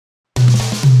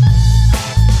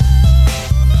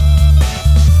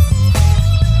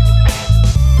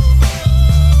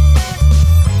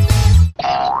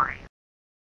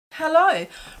hello.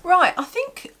 Right, I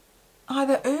think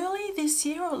either early this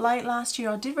year or late last year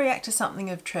I did react to something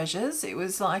of Treasures. It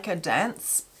was like a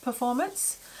dance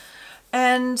performance.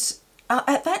 And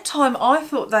at that time I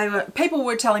thought people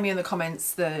were telling me in the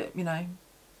comments you know,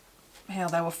 how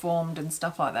they were formed and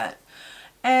stuff like that.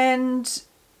 And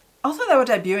I thought they were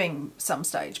debuting some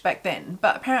stage back then,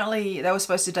 but apparently they were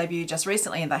supposed to debut just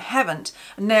recently and they haven't.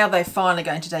 And now they're finally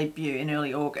going to debut in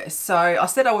early August. So I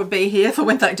said I would be here for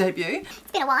when they debut.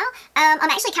 It's been a while. I'm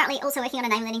actually currently also working on a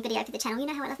name learning video for the channel. You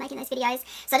know how I love making those videos.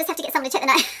 So I just have to get someone to check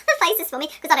the faces for me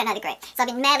because I don't know the group. So I've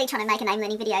been madly trying to make a name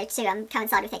learning video to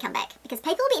coincide with their comeback because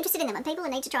people will be interested in them and people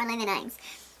will need to try and learn their names.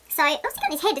 So I've got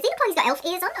on his head. Does he look like he's got elf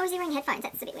ears on or is he wearing headphones?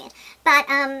 That's a bit weird. But,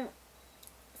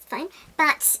 it's fine.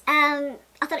 But,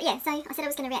 I thought, yeah, so I said I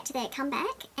was going to react to their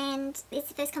comeback, and it's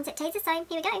the first concept teaser, so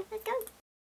here we go, let's go.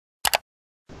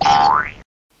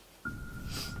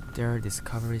 There are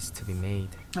discoveries to be made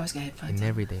in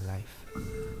everyday life.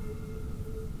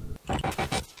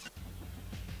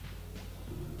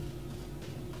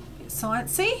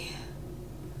 Sciencey.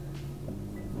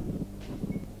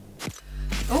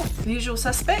 Oh, the usual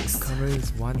suspects. Discovery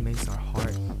is what makes our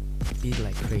heart beat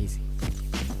like crazy.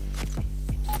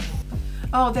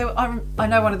 Oh, I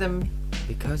know one of them.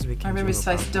 Because we can I remember his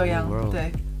face, Do Young,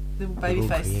 the little baby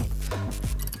face.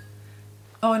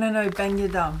 Oh, no, Bang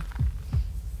Yadam.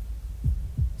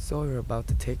 So we're about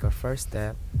to take our first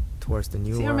step towards the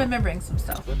new world. I'm remembering some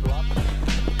stuff.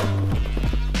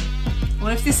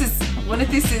 What if this is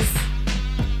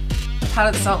part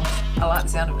of the song? I like the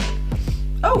sound of it.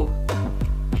 Oh,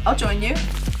 I'll join you.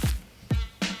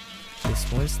 This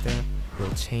one step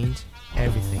will change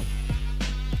everything.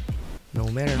 No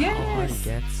matter how hard it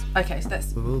gets, okay, so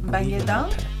that's we will Bang believe in our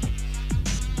Yadam. path.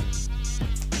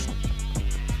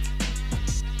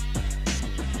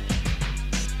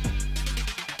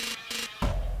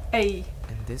 Hey.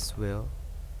 And this will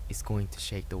is going to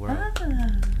shake the world.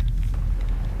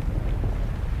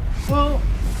 Well,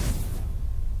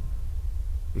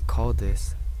 we call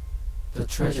this the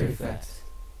treasure effect.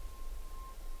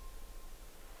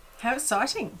 How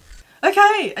exciting.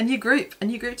 Okay, a new group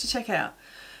to check out.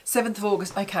 7th of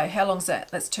August. Okay, how long's that?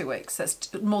 That's 2 weeks.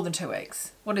 That's more than 2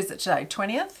 weeks. What is it today?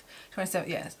 20th? 27th?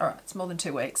 Yes. All right, it's more than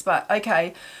 2 weeks. But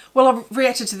okay. Well, I've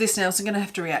reacted to this now, so I'm going to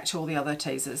have to react to all the other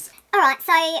teasers. All right,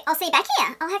 so I'll see you back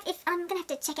here. I'm going to have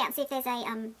to check out and see if there's a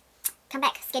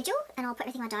comeback schedule, and I'll put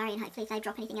everything in my diary, and hopefully if they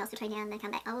drop anything else between now and their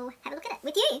comeback, I will have a look at it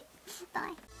with you.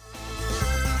 Bye.